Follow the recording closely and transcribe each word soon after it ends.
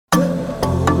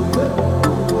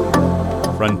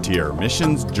Frontier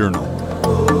Missions Journal.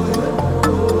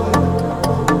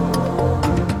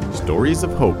 Stories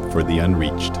of hope for the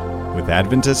unreached with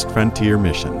Adventist Frontier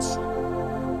Missions.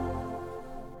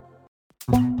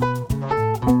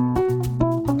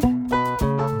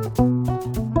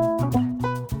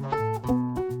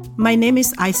 My name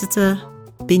is Isatta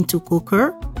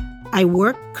Coker. I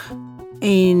work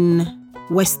in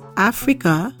West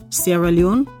Africa, Sierra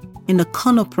Leone, in the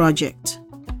Kono project.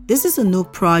 This is a new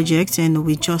project and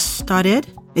we just started.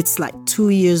 It's like 2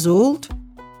 years old.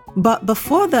 But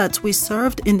before that, we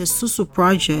served in the Susu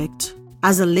project.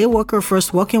 As a lay worker,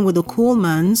 first working with the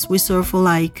Coolmans, we served for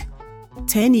like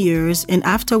 10 years. And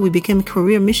after we became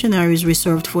career missionaries, we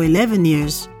served for 11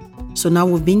 years. So now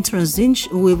we have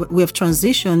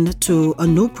transitioned to a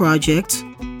new project,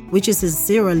 which is in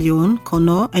Sierra Leone,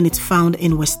 Kono, and it's found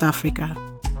in West Africa.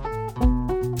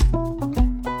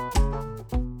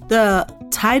 The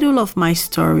title of my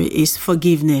story is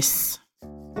Forgiveness.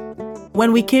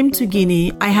 When we came to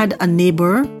Guinea, I had a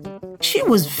neighbor. She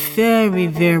was very,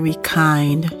 very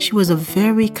kind. She was a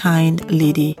very kind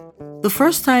lady. The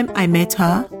first time I met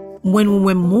her, when we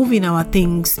were moving our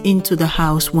things into the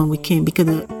house when we came, because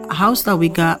the house that we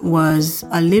got was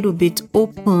a little bit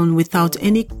open without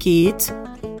any gate.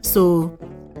 So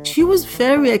she was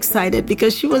very excited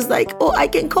because she was like, oh, I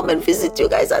can come and visit you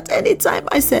guys at any time.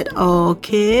 I said,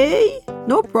 okay,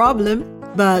 no problem.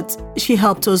 But she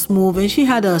helped us move, and she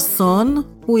had a son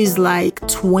who is like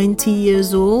 20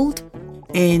 years old.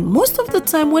 And most of the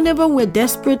time, whenever we're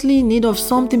desperately in need of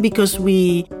something, because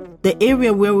the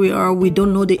area where we are, we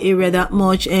don't know the area that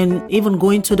much, and even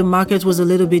going to the market was a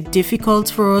little bit difficult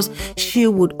for us, she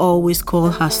would always call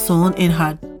her son and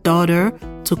her daughter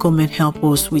to come and help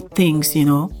us with things,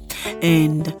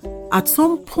 And at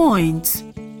some point,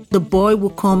 the boy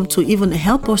would come to even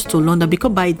help us to London,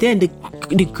 because by then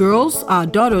the girls, our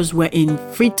daughters, were in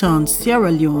Freetown,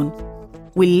 Sierra Leone.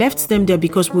 We left them there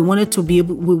because we want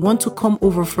to come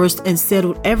over first and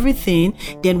settle everything,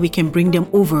 then we can bring them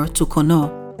over to Kono.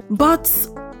 But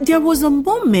there was a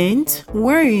moment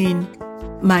wherein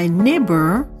my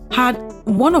neighbor had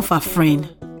one of her friends.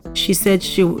 She said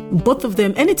both of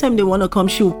them, anytime they want to come,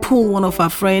 she would pull one of her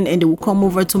friends and they would come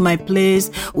over to my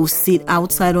place. We'll sit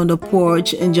outside on the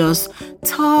porch and just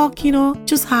talk,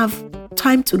 just have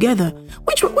time together,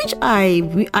 which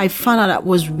I found out that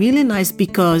was really nice,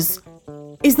 because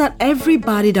it's not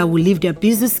everybody that will leave their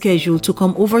busy schedule to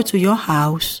come over to your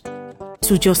house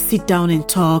to just sit down and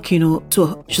talk,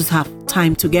 to just have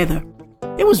time together.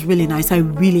 It was really nice. I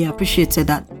really appreciated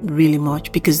that really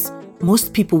much, because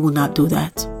most people will not do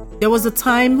that. There was a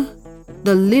time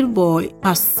the little boy,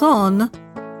 her son,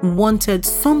 wanted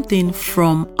something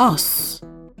from us.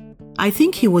 I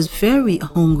think he was very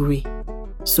hungry.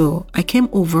 So I came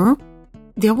over.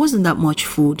 There wasn't that much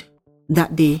food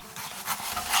that day.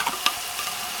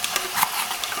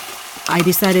 I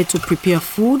decided to prepare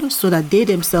food so that they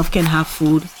themselves can have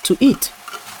food to eat.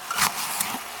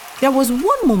 There was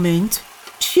one moment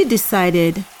she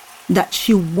decided that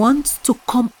she wants to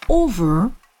come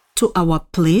over to our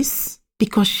place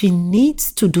because she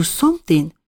needs to do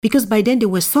something, because by then they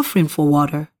were suffering for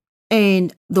water.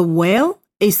 And the well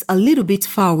is a little bit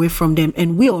far away from them,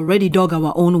 and we already dug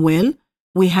our own well.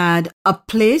 We had a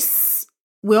place,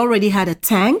 we already had a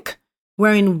tank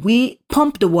wherein we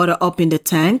pumped the water up in the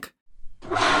tank.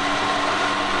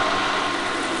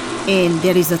 And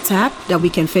there is a tap that we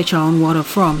can fetch our own water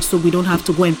from, so we don't have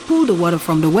to go and pull the water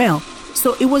from the well.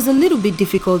 So it was a little bit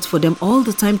difficult for them all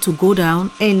the time to go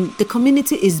down, and the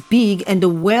community is big, and the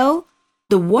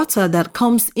water that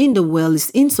comes in the well is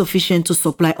insufficient to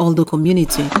supply all the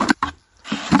community.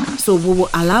 So we will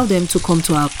allow them to come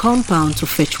to our compound to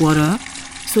fetch water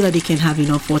so that they can have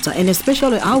enough water. And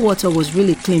especially our water was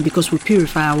really clean because we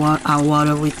purify our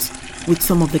water with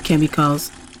some of the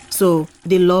chemicals. So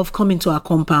they love coming to our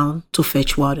compound to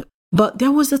fetch water. But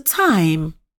there was a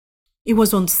time, it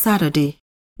was on Saturday,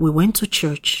 we went to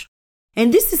church.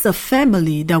 And this is a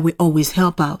family that we always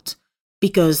help out,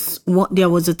 because there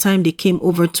was a time they came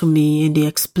over to me and they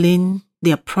explained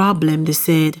their problem. They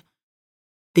said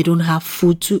they don't have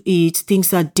food to eat.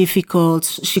 Things are difficult.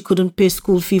 She couldn't pay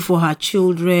school fee for her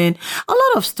children. A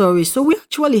lot of stories. So we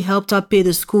actually helped her pay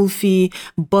the school fee,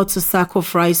 bought a sack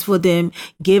of rice for them,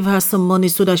 gave her some money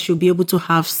so that she'll be able to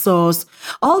have sauce.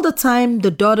 All the time,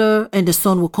 the daughter and the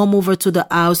son will come over to the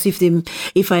house.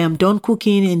 If I am done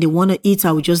cooking and they want to eat,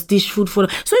 I will just dish food for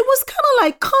them. So it was kind of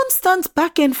like constant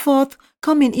back and forth,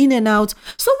 coming in and out.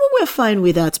 So we were fine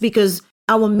with that, because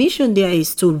our mission there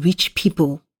is to reach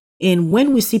people. And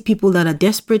when we see people that are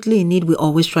desperately in need, we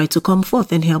always try to come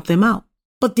forth and help them out.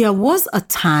 But there was a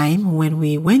time when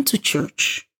we went to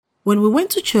church When we went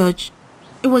to church,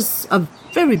 it was a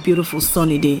very beautiful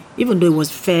sunny day, even though it was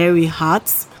very hot.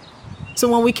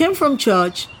 So when we came from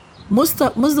church, most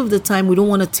of the time we don't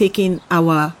want to take in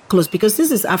our clothes because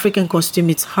this is African costume.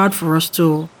 It's hard for us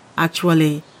to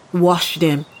actually wash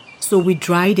them. So we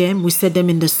dry them, we set them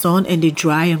in the sun and they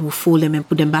dry and we fold them and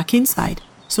put them back inside.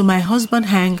 So my husband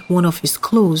hung one of his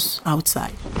clothes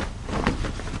outside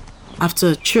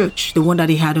after church, the one that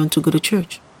he had on to go to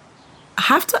church.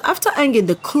 After hanging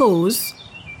the clothes,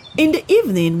 in the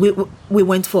evening, we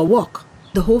went for a walk.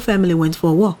 The whole family went for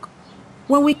a walk.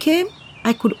 When we came,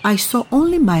 I saw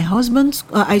only my husband's,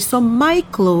 I saw my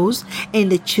clothes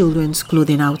and the children's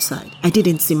clothing outside. I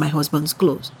didn't see my husband's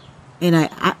clothes. And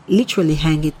I literally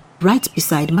hang it right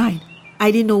beside mine.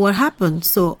 I didn't know what happened.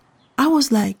 So I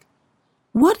was like,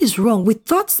 what is wrong? We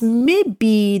thought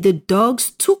maybe the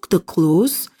dogs took the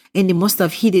clothes and they must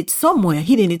have hidden it somewhere.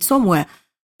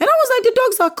 And I was like, the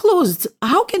dogs are closed.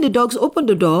 How can the dogs open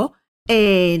the door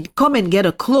and come and get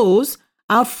a clothes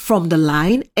out from the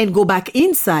line and go back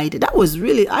inside? That was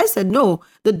really, I said, no,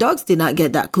 the dogs did not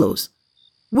get that close.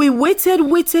 We waited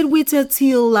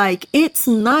till like 8,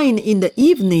 9 in the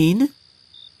evening.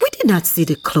 We did not see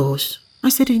the clothes. I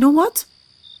said, you know what?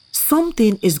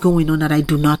 Something is going on that I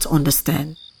do not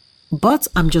understand. But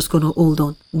I'm just going to hold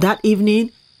on. That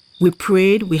evening, we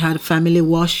prayed, we had family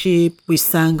worship, we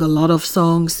sang a lot of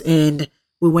songs, and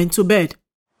we went to bed.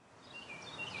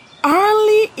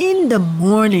 Early in the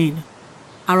morning,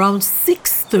 around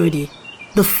 6:30,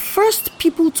 the first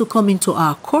people to come into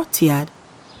our courtyard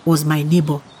was my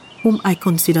neighbor, whom I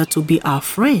consider to be our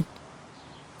friend.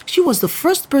 She was the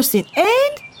first person,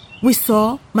 and we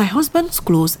saw my husband's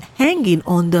clothes hanging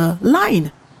on the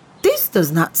line. This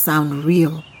does not sound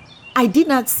real. I did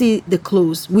not see the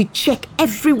clothes. We checked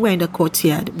everywhere in the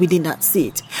courtyard. We did not see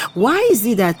it. Why is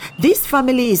it that this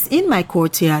family is in my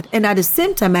courtyard and at the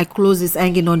same time my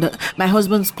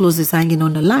husband's clothes is hanging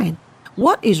on the line?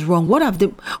 What is wrong?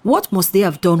 What must they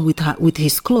have done with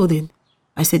his clothing?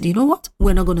 I said, you know what?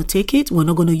 We're not going to take it. We're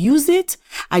not going to use it.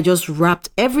 I just wrapped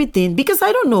everything because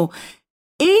I don't know.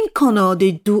 In Kono,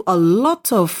 they do a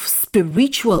lot of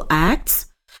spiritual acts,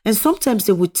 and sometimes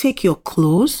they would take your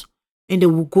clothes and they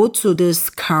will go to this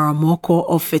karamoko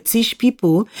or fetish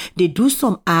people. They do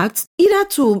some acts either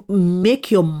to make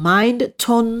your mind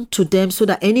turn to them so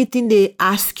that anything they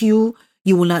ask you,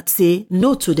 you will not say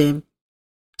no to them.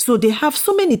 So they have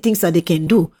so many things that they can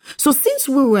do. So since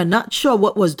we were not sure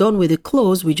what was done with the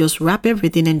clothes, we just wrap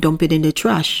everything and dump it in the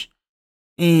trash.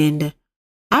 And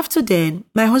after then,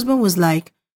 my husband was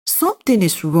like, something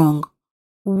is wrong.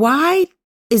 Why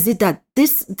is it that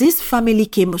this family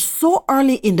came so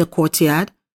early in the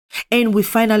courtyard and we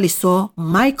finally saw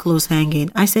my clothes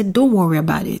hanging? I said, don't worry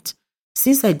about it.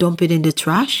 Since I dump it in the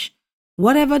trash,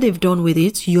 whatever they've done with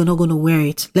it, you're not going to wear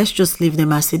it. Let's just leave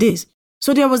them as it is.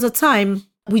 So there was a time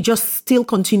we just still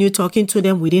continued talking to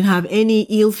them. We didn't have any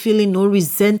ill feeling, no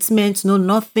resentment, no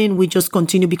nothing. We just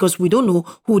continued because we don't know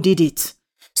who did it.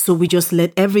 So we just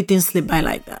let everything slip by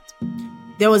like that.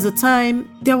 There was a time,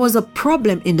 there was a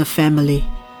problem in the family.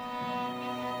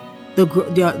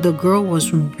 The girl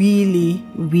was really,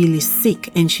 really sick,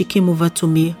 and she came over to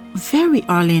me very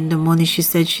early in the morning. She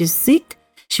said she's sick.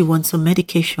 She wants some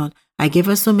medication. I gave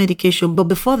her some medication, but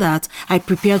before that, I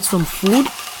prepared some food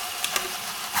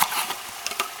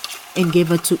and gave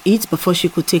her to eat before she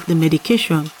could take the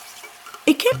medication.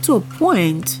 It came to a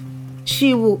point,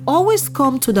 she will always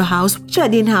come to the house, which I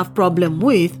didn't have problem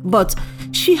with, but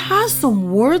she has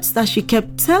some words that she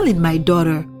kept telling my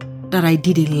daughter that I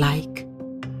didn't like.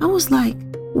 I was like,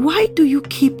 why do you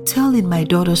keep telling my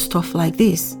daughter stuff like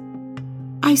this?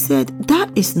 I said, that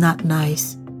is not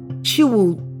nice. She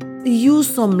will use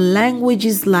some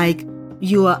languages like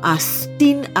you are as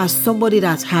thin as somebody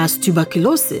that has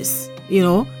tuberculosis, you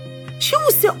know. She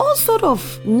would say all sort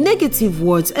of negative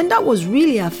words, and that was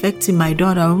really affecting my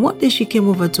daughter. And one day she came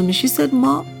over to me. She said,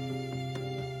 Mom,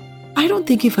 I don't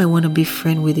think if I want to be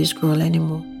friends with this girl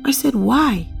anymore. I said,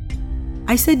 why?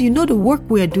 I said, you know the work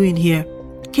we are doing here.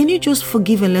 Can you just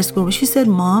forgive and let's go? She said,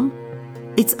 Mom,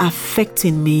 it's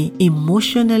affecting me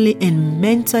emotionally and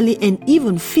mentally and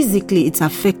even physically. It's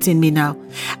affecting me now.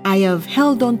 I have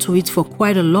held on to it for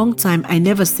quite a long time. I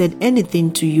never said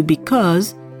anything to you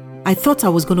because I thought I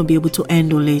was going to be able to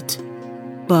handle it.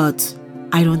 But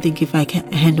I don't think if I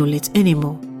can handle it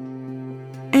anymore.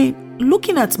 And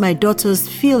looking at my daughter's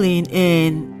feeling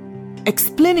and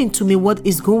explaining to me what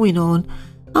is going on,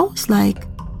 I was like,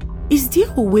 is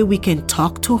there a way we can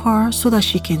talk to her so that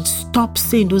she can stop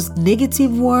saying those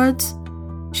negative words?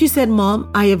 She said,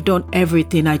 Mom, I have done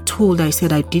everything. I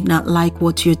said, I did not like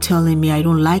what you're telling me. I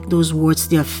don't like those words.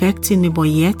 They're affecting me. But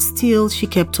yet still, she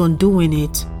kept on doing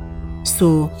it.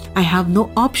 So I have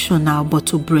no option now but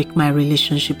to break my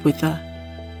relationship with her.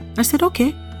 I said,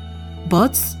 okay.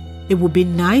 But it would be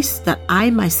nice that I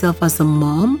myself as a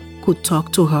mom could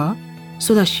talk to her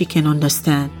so that she can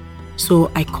understand.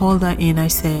 So I called her in. I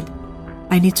said,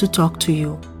 I need to talk to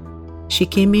you. She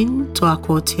came in to our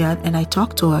courtyard and I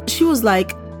talked to her. She was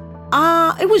like,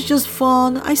 it was just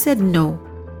fun. I said, no.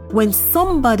 When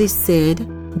somebody said,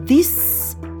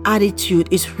 this attitude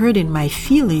is hurting my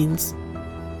feelings,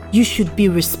 you should be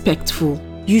respectful.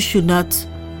 You should not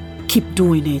keep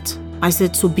doing it. I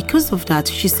said, so because of that,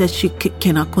 she said she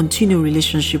cannot continue a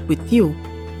relationship with you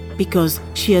because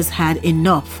she has had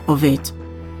enough of it.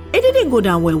 It didn't go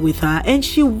down well with her, and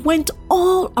she went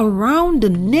all around the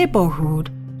neighborhood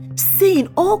saying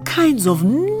all kinds of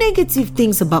negative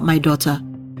things about my daughter.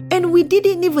 And we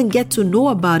didn't even get to know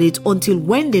about it until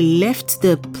when they left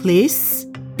the place,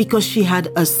 because she had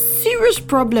a serious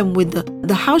problem with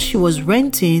the house she was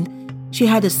renting. She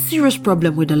had a serious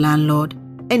problem with the landlord,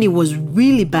 and it was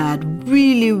really bad,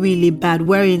 really, really bad,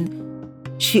 wherein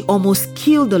she almost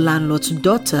killed the landlord's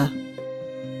daughter.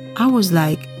 I was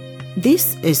like,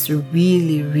 this is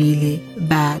really, really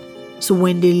bad. So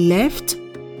when they left,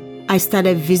 I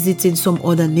started visiting some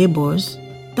other neighbors.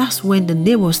 That's when the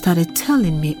neighbors started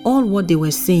telling me all what they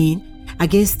were saying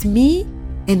against me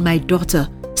and my daughter,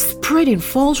 spreading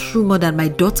false rumor that my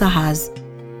daughter has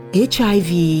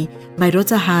HIV, my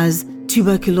daughter has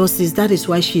tuberculosis, that is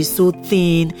why she's so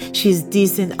thin, she's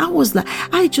this. And I was like,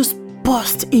 I just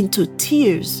burst into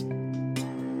tears.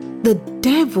 The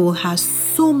devil has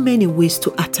so many ways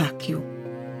to attack you.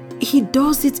 He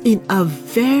does it in a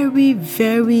very,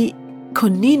 very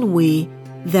cunning way,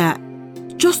 that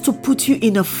just to put you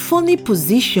in a funny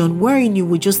position wherein you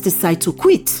will just decide to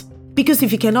quit. Because if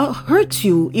he cannot hurt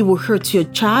you, it will hurt your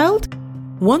child.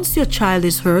 Once your child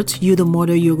is hurt, you, the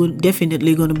mother, you're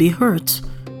definitely going to be hurt.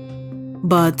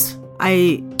 But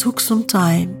I took some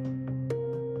time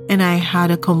and I had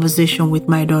a conversation with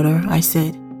my daughter. I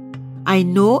said, I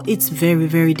know it's very,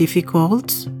 very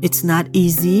difficult. It's not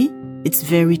easy. It's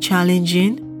very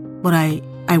challenging. But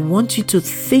I want you to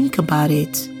think about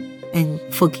it and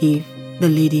forgive the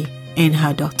lady and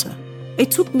her daughter.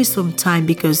 It took me some time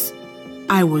because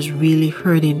I was really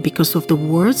hurting because of the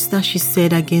words that she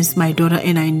said against my daughter,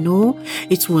 and I know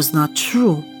it was not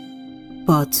true.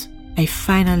 But I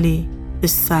finally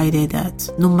decided that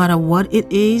no matter what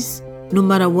it is, no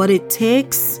matter what it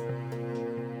takes,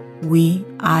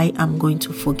 I am going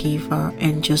to forgive her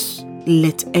and just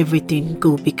let everything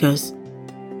go, because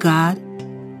God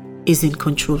is in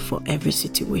control for every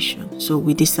situation. So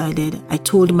we decided, I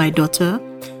told my daughter,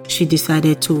 she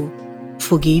decided to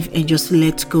forgive and just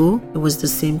let go. It was the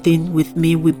same thing with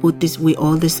me. We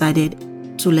all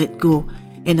decided to let go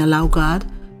and allow God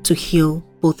to heal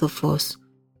both of us.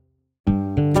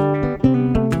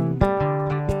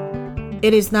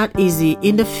 It is not easy.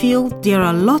 In the field, there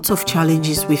are lots of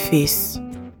challenges we face.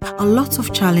 A lot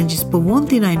of challenges, but one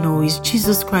thing I know is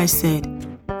Jesus Christ said,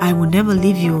 I will never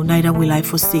leave you, neither will I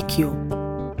forsake you.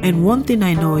 And one thing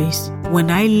I know is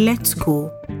when I let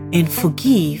go and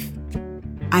forgive,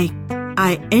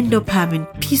 I end up having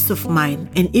peace of mind.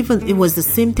 And even it was the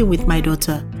same thing with my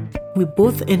daughter. We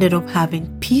both ended up having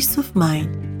peace of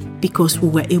mind because we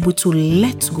were able to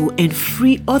let go and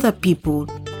free other people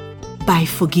by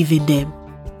forgiving them.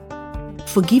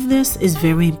 Forgiveness is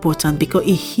very important because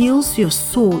it heals your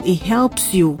soul, it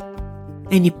helps you,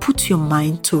 and it puts your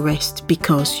mind to rest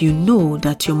because you know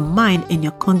that your mind and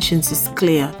your conscience is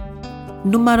clear.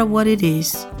 No matter what it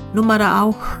is, no matter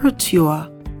how hurt you are.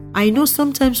 I know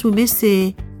sometimes we may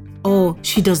say, oh,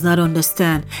 she does not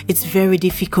understand. It's very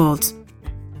difficult.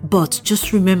 But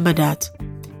just remember that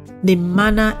the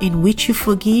manner in which you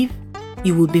forgive,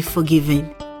 you will be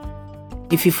forgiven.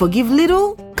 If you forgive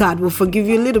little, God will forgive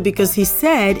you little, because He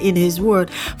said in His word,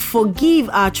 forgive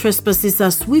our trespasses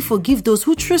as we forgive those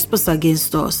who trespass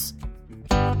against us.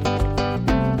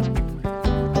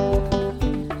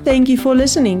 Thank you for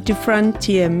listening to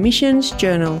Frontier Missions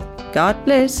Journal. God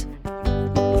bless.